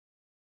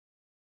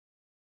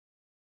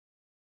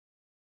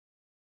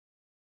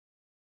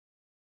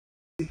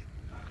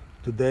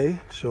today.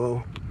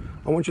 So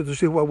I want you to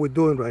see what we're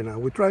doing right now.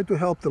 We try to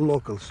help the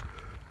locals.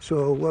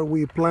 So where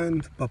we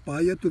plant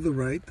papaya to the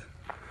right,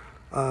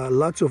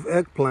 lots of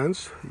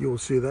eggplants, you'll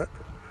see that,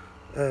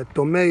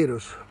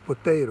 tomatoes,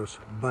 potatoes,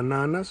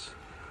 bananas,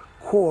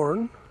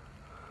 corn.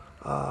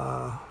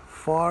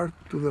 Far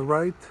to the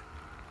right,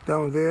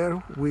 down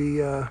there,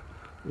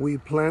 we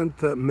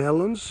plant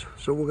melons.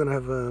 So we're gonna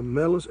have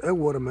melons and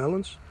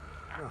watermelons.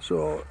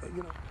 So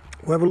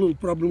we have a little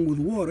problem with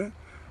water,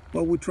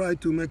 but we try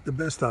to make the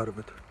best out of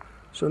it.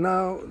 So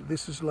now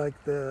this is like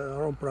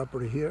our own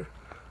property here.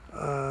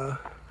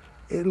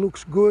 It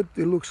looks good,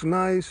 it looks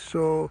nice.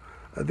 So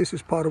this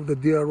is part of the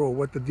DRO,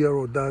 what the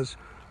DRO does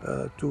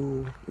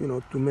to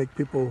make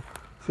people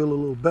feel a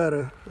little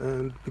better,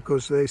 and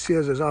because they see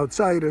us as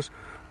outsiders,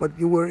 but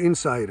you were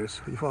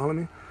insiders, you follow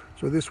me?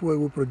 So this way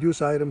we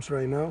produce items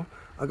right now.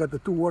 I got the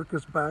 2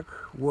 workers back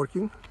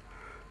working,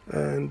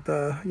 and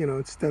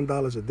it's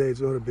 $10 a day,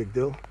 it's not a big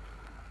deal.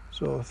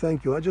 So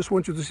thank you. I just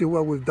want you to see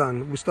what we've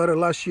done. We started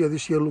last year,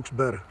 this year looks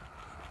better.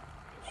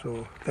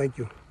 So thank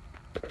you.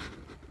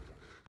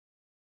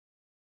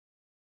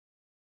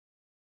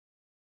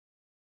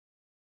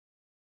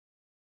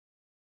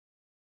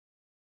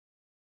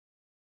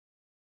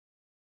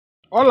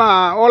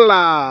 Hola,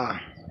 hola.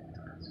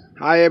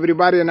 Hi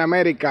everybody in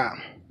America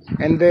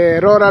and the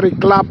Rotary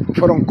Club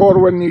from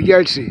Corwell, New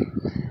Jersey.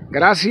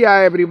 Gracias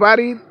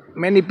everybody.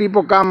 Many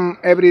people come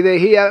every day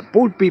here,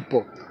 poor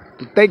people,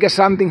 to take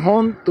something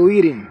home to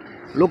eating.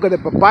 Look at the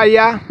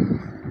papaya.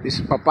 This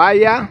is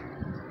papaya.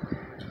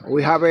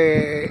 We have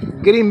a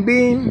green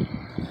bean.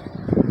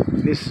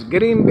 This is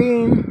green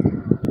bean.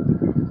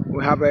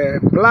 We have a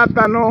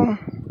plátano.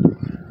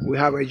 We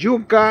have a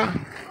yuca.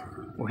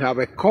 We have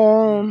a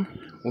corn.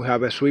 We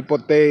have a sweet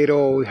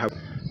potato. We have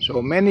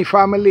so many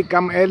family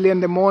come early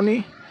in the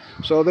morning,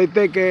 so they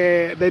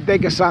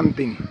take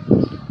something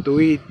to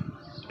eat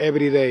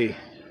every day.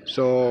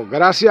 So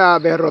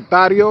gracias de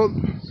Rotario,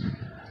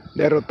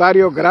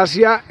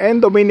 gracias,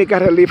 and Dominican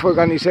Relief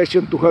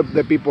Organization to help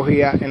the people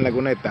here in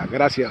Laguneta.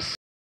 Gracias.